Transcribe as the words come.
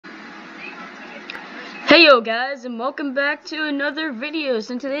Hey yo guys, and welcome back to another video.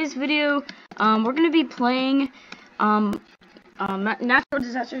 So in today's video, we're gonna be playing Natural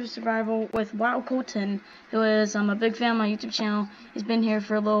Disaster Survival with Wild Colton, who is a big fan of my YouTube channel. He's been here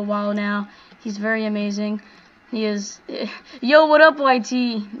for a little while now. He's very amazing. He is. Yo, what up, YT?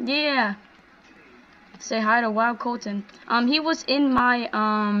 Yeah. Say hi to Wild Colton. He was in my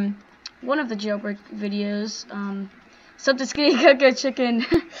one of the jailbreak videos. Sub to Skinny Coco Chicken.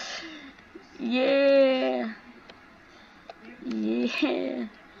 Yeah. Yeah.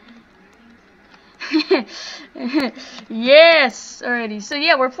 Yes. Alrighty. So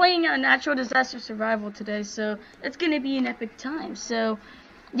yeah, we're playing Natural Disaster Survival today. So it's gonna be an epic time. So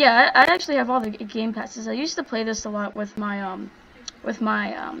yeah, I actually have all the game passes. I used to play this a lot with my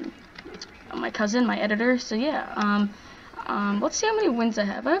my cousin, my editor. So yeah. Let's see how many wins I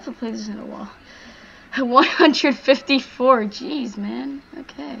have. I haven't played this in a while. 154. Jeez, man.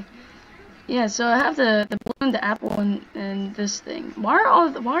 Okay. Yeah, so I have the balloon, the apple, and this thing. Why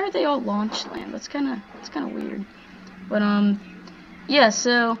are they all launch land? That's kind of weird. But yeah.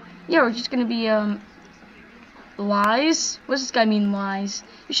 So yeah, we're just gonna be lies. What does this guy mean, lies?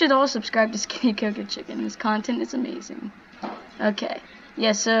 You should all subscribe to Skinny Coco Chicken. His content is amazing. Okay.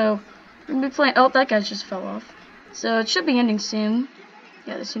 Yeah. So we're gonna be playing. Oh, that guy just fell off. So it should be ending soon.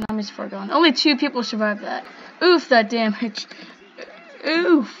 Yeah, the tsunami's far gone. Only 2 people survived that. Oof, that damage.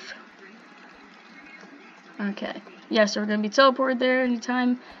 Oof. Okay. Yeah, so we're gonna be teleported there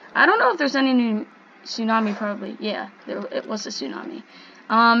anytime. I don't know if there's any new tsunami. Probably. Yeah, it was a tsunami.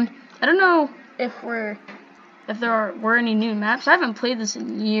 I don't know if were any new maps. I haven't played this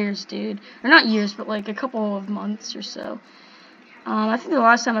in years, dude. Or not years, but like a couple of months or so. I think the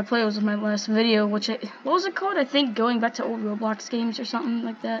last time I played was my last video, what was it called? I think going back to old Roblox games or something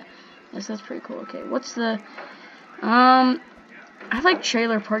like that. Yes, that's pretty cool. Okay, what's the I like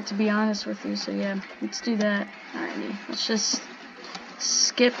Trailer Park, to be honest with you, so yeah, let's do that. Alrighty, let's just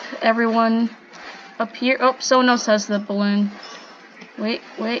skip everyone up here. Oh, someone else has the balloon. Wait,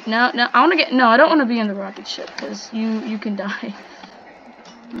 no, I want to get, no, I don't want to be in the rocket ship, because you can die.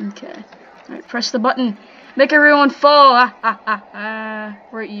 Okay, alright, press the button. Make everyone fall.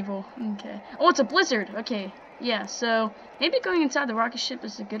 We're evil. Okay. Oh, it's a blizzard. Okay, yeah, so maybe going inside the rocket ship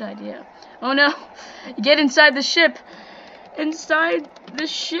is a good idea. Oh no, get inside the ship. Inside the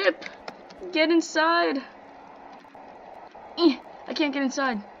ship. Get inside. I can't get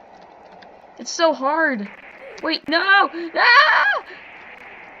inside. It's so hard. Wait, no. Ah!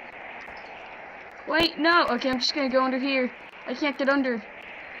 Wait, no. Okay, I'm just gonna go under here. I can't get under.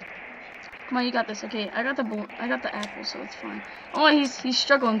 Come on, you got this. Okay, I got the apple, so it's fine. Oh, he's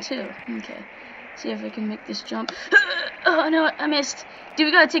struggling too. Okay. See if I can make this jump. Oh no, I missed. Dude,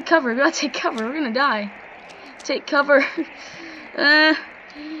 we gotta take cover. We gotta take cover. We're gonna die. Take cover. Yeah.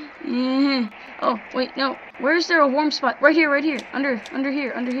 Oh, wait, no. Where is there a warm spot? Right here. Under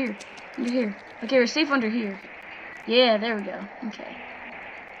here. Okay, we're safe under here. Yeah, there we go. Okay.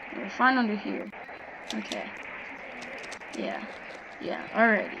 We're fine under here. Okay. Yeah,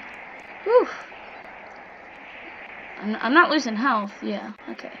 alrighty. Whew. I'm not losing health. Yeah,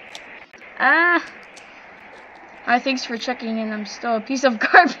 okay. Hi, thanks for checking in. I'm still a piece of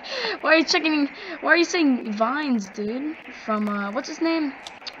garbage. Why are you saying Vines, dude? From, what's his name?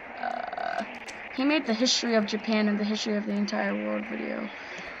 He made the history of Japan and the history of the entire world video.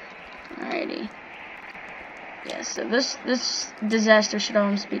 Alrighty. Yeah, so this disaster should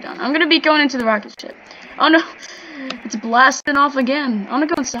almost be done. I'm gonna be going into the rocket ship. Oh no! It's blasting off again. I wanna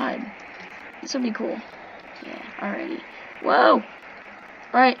go inside. This will be cool. Yeah, alrighty. Whoa!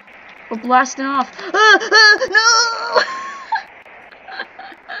 Alright. We're blasting off. No!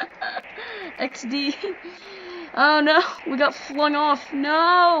 XD. Oh no, we got flung off.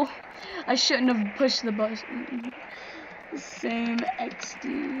 No! I shouldn't have pushed the button. Same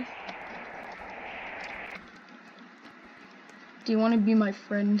XD. Do you want to be my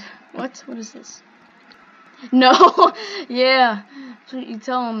friend? What? What is this? No! Yeah. You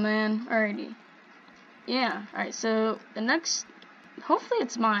tell him, man. Alrighty. Yeah. Alright, so the next... Hopefully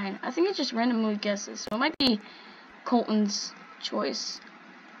it's mine. I think it just randomly guesses, so it might be Colton's choice.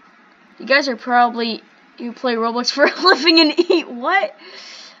 You guys are probably... You play Roblox for a living and eat what?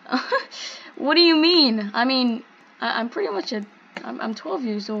 What do you mean? I mean, I'm pretty much I'm 12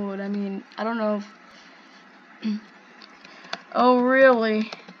 years old. I mean, I don't know if... Oh, really?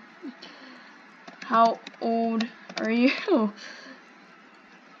 How old are you?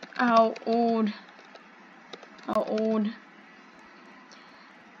 How old?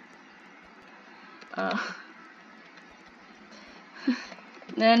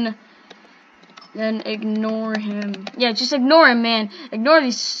 Then Then ignore him. Yeah, just ignore him, man. Ignore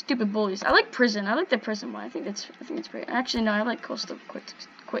these stupid bullies. I like prison. I like the prison one. I think it's great. Actually, no, I like coastal. Quit.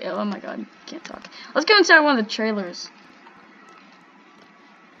 Oh my god, can't talk. Let's go inside one of the trailers.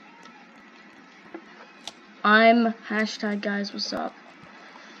 I'm hashtag guys. What's up?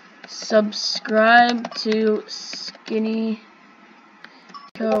 Subscribe to Skinny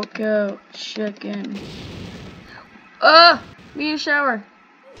Coco Chicken. Be a shower.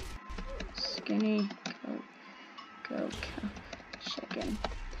 Skinny Coco Chicken.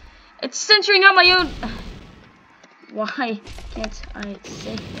 It's censoring out my own. Why can't I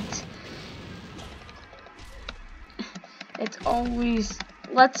say it? It always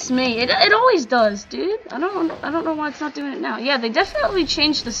lets me. It always does, dude. I don't know why it's not doing it now. Yeah, they definitely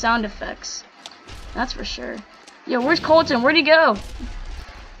changed the sound effects. That's for sure. Yo, where's Colton? Where'd he go?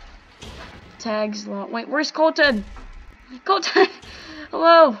 Tags long. Wait, where's Colton? Colton!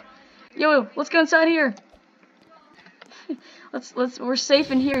 Hello! Yo, let's go inside here. We're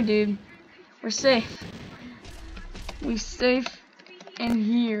safe in here, dude. We're safe. We safe in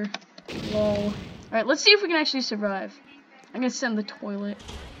here. Lol. Alright, let's see if we can actually survive. I'm gonna sit in the toilet.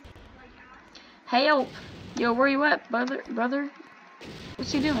 Help! Yo, where you at, brother?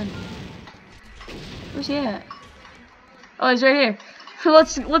 What's he doing? Where's he at? Oh, he's right here.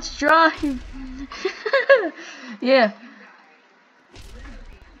 Let's drive. Yeah.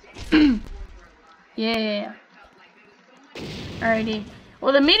 Yeah. Alrighty.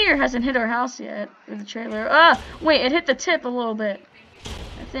 Well, the meteor hasn't hit our house yet, or the trailer. Wait, it hit the tip a little bit.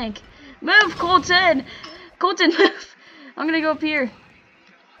 I think. Move, Colton! Colton, move! I'm gonna go up here.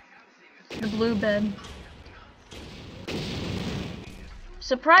 The blue bed.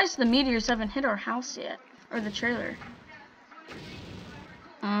 Surprised the meteors haven't hit our house yet, or the trailer.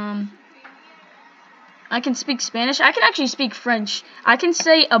 I can speak Spanish. I can actually speak French. I can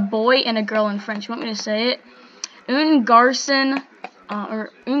say a boy and a girl in French. You want me to say it? Un garçon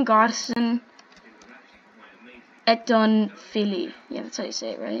est un fille. Yeah, that's how you say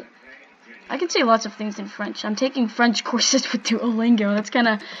it, right? I can say lots of things in French. I'm taking French courses with Duolingo. That's kind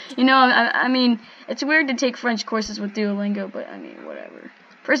of, you know, I mean, it's weird to take French courses with Duolingo, but I mean, whatever.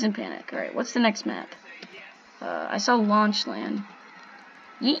 Prison Panic. All right, what's the next map? I saw Launchland.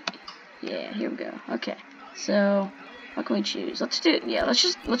 Yeet. Yeah, here we go. Okay, so what can we choose? Let's do. Yeah, let's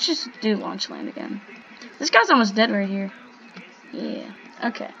just do Launchland again. This guy's almost dead right here. Yeah.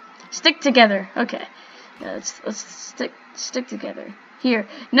 Okay. Stick together. Okay. Yeah, let's stick together. Here.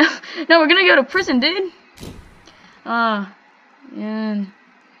 No, we're gonna go to prison, dude. Yeah.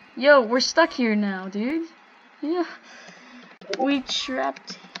 Yo, we're stuck here now, dude. Yeah. We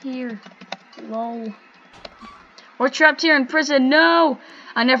trapped here. Lol. We're trapped here in prison. No!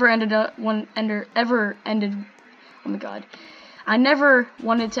 I never ever ended. Oh my god. I never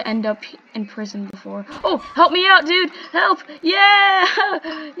wanted to end up in prison before. Oh, help me out, dude! Help!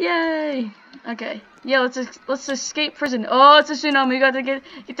 Yeah! Yay! Okay. Yeah, let's escape prison. Oh, it's a tsunami. We got to get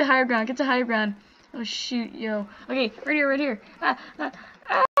to higher ground. Get to higher ground. Oh shoot, yo. Okay, right here.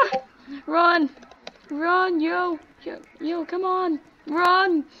 Run! Run, yo! Yo, come on!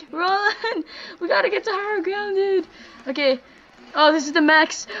 Run! We gotta get to higher ground, dude. Okay. Oh, this is the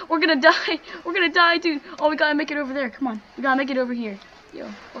max. We're gonna die. We're gonna die, dude. Oh, we gotta make it over there. Come on. We gotta make it over here. Yo,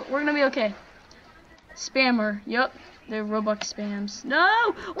 we're gonna be okay. Spammer. Yup. They're Robux spams.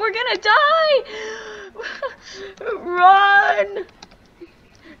 No! We're gonna die! Run!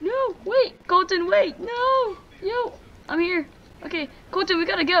 No, wait. Colton, wait. No! Yo, I'm here. Okay, Colton, we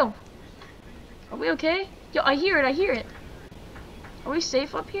gotta go. Are we okay? Yo, I hear it. Are we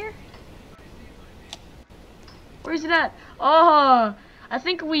safe up here? Where's it at? Oh, I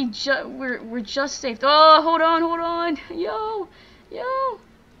think we're just safe. Oh, hold on. Yo.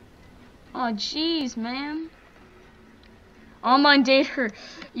 Oh, jeez, man. Online dater.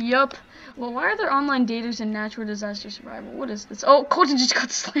 Yup. Well, why are there online daters in natural disaster survival? What is this? Oh, Colton just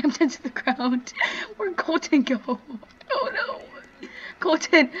got slammed into the ground. Where'd Colton go? Oh no.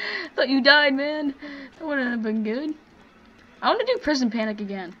 Colton, thought you died, man. That wouldn't have been good. I want to do Prison Panic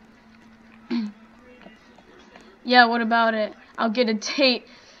again. Yeah, what about it? I'll get a date.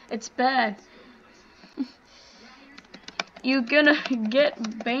 It's bad. You gonna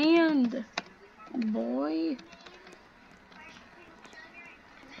get banned, boy.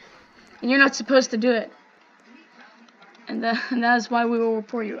 And you're not supposed to do it. And that is why we will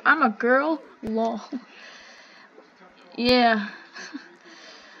report you. I'm a girl? Lol. Yeah.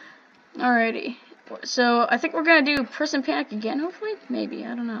 Alrighty. So, I think we're gonna do Prison Panic again, hopefully? Maybe,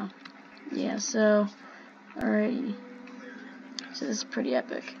 I don't know. Yeah, so... Alrighty. So this is pretty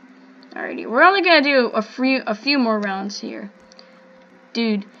epic. Alrighty, we're only gonna do a few more rounds here.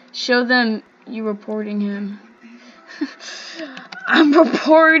 Dude, show them You reporting him. I'm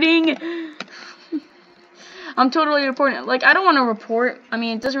reporting. I'm totally reporting. Like, I don't want to report. I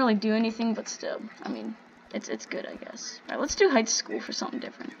mean, it doesn't really do anything, but still. I mean, it's good, I guess. Alright, let's do Heights School for something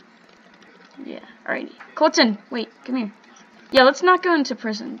different. Yeah, alrighty. Colton, wait, come here. Yeah, let's not go into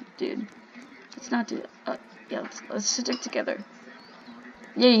prison, dude. Let's not do that. Yeah, let's stick together.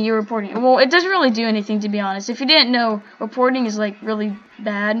 Yeah, you're reporting. Well, it doesn't really do anything, to be honest. If you didn't know, reporting is, like, really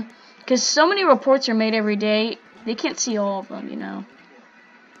bad. Because so many reports are made every day, they can't see all of them, you know.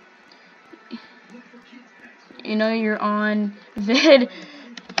 You know, you're on vid.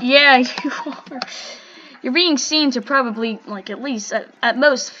 Yeah, you are. You're being seen to probably, like, at least, at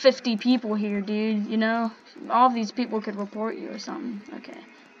most 50 people here, dude, you know? All of these people could report you or something. Okay.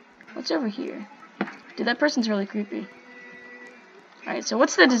 What's over here? Dude, that person's really creepy. Alright, so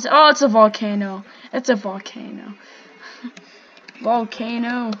what's the oh, it's a volcano. It's a volcano.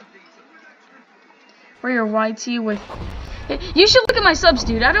 Volcano. Wear your YT with... You should look at my subs,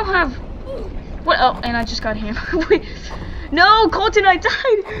 dude. I don't have... What? Oh, and I just got hammered. Wait. No, Colton, I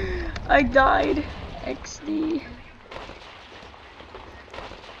died. I died. XD.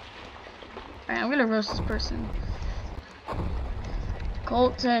 Alright, I'm gonna roast this person.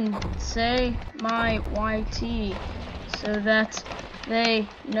 Colton, say my YT so that they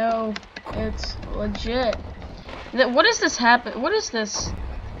know it's legit. What is this happen? What is this?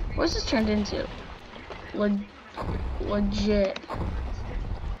 What is this turned into? Legit.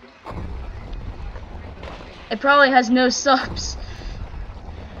 It probably has no subs.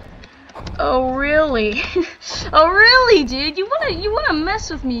 Oh really? Oh really, dude? You wanna mess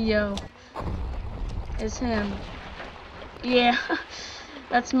with me, yo? It's him. Yeah.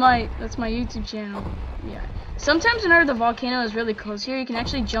 That's my YouTube channel. Yeah. Sometimes whenever the volcano is really close here, you can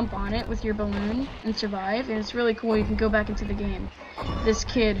actually jump on it with your balloon and survive, and it's really cool. You can go back into the game. This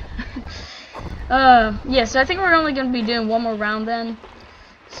kid. Yeah, so I think we're only gonna be doing one more round then.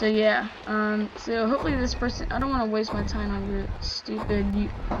 So yeah, so hopefully this person, I don't want to waste my time on your stupid,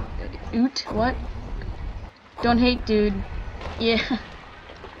 what? Don't hate, dude. Yeah.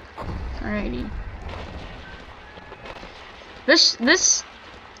 Alrighty. This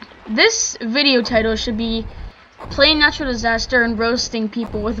video title should be Playing Natural Disaster and Roasting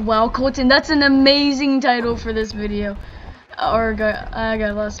People with Wow Colton. That's an amazing title for this video. I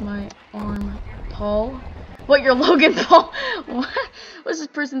got lost my arm. Paul? What, you're Logan Paul? What? What's this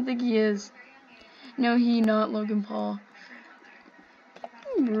person think he is? No, he not Logan Paul.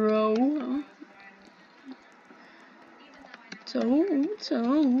 Bro. Totally.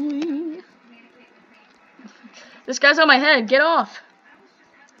 This guy's on my head. Get off.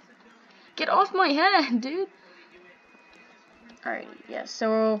 Get off my head, dude. Alright, yeah,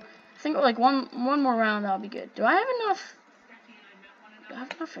 so I think like one more round, that'll be good. Do I have enough? Do I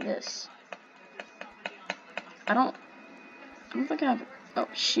have enough for this? I don't think I have. Oh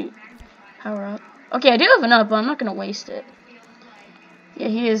shoot. Power up. Okay, I do have enough, but I'm not gonna waste it. Yeah,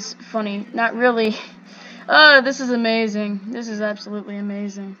 he is funny. Not really. This is amazing. This is absolutely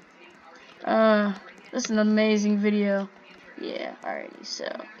amazing. This is an amazing video. Yeah, alrighty, so.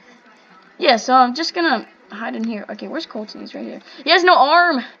 Yeah, so I'm just gonna hide in here. Okay, where's Colton? He's right here. He has no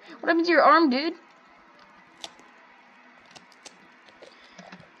arm! What happened to your arm, dude?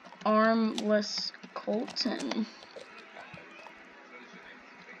 Armless Colton.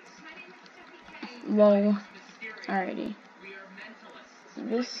 Whoa. Alrighty.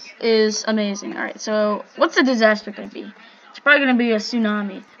 This is amazing. Alright, so what's the disaster gonna be? It's probably gonna be a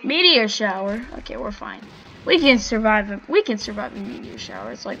tsunami. Meteor shower. Okay, we're fine. We can survive a meteor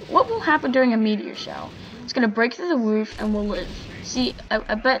shower. It's like, what will happen during a meteor shower? It's gonna break through the roof and we'll live. See,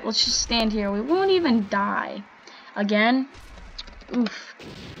 I bet, let's just stand here. We won't even die. Again? Oof.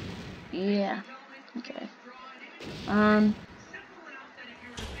 Yeah. Okay.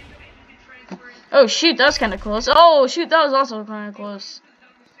 Oh shoot, that was kind of close. Oh shoot, that was also kind of close.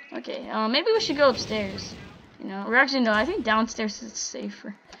 Okay, maybe we should go upstairs. You know, or actually no, I think downstairs is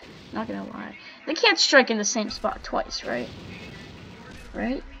safer. Not gonna lie. They can't strike in the same spot twice, right?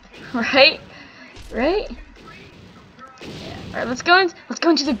 Right? Right? Right? Yeah. Alright, let's go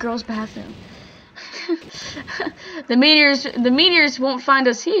into the girls' bathroom. the meteors won't find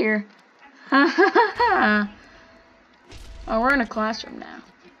us here. Oh, we're in a classroom now.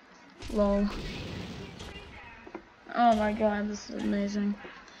 Lol. Oh my god, this is amazing.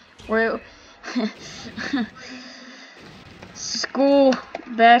 We're school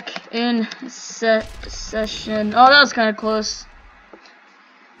back in session. Oh, that was kind of close.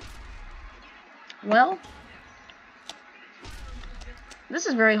 Well, this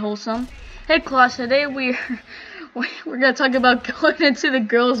is very wholesome. Hey class, today we're gonna talk about going into the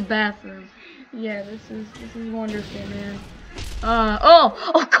girls' bathroom. Yeah, this is wonderful, man.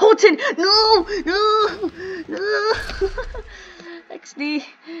 Oh, Colton! No! XD.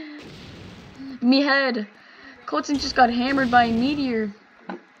 Me head. Colton just got hammered by a meteor,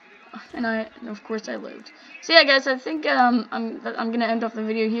 and of course, I lived. So yeah, guys, I think I'm gonna end off the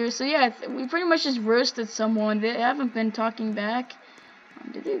video here. So yeah, we pretty much just roasted someone. They haven't been talking back.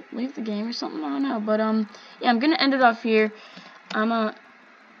 Did they leave the game or something? I don't know. But yeah, I'm gonna end it off here. I'm gonna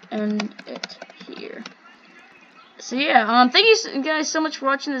end it here. So yeah, thank you guys so much for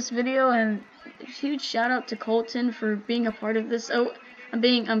watching this video, and a huge shout out to Colton for being a part of this. Oh, I'm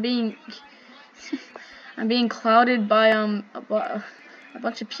being I'm being clouded by a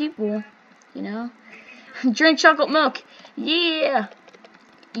bunch of people, you know. Drink chocolate milk, yeah,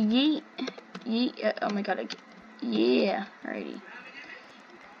 yeah. Oh my god, yeah. Alrighty.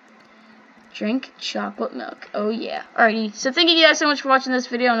 Drink chocolate milk. Oh yeah. Alrighty. So thank you guys so much for watching this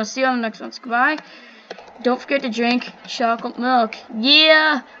video, and I'll see you on the next one. So goodbye. Don't forget to drink chocolate milk.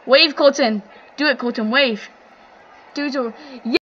 Yeah. Wave, Colton. Do it, Colton. Wave. Do it. Yeah.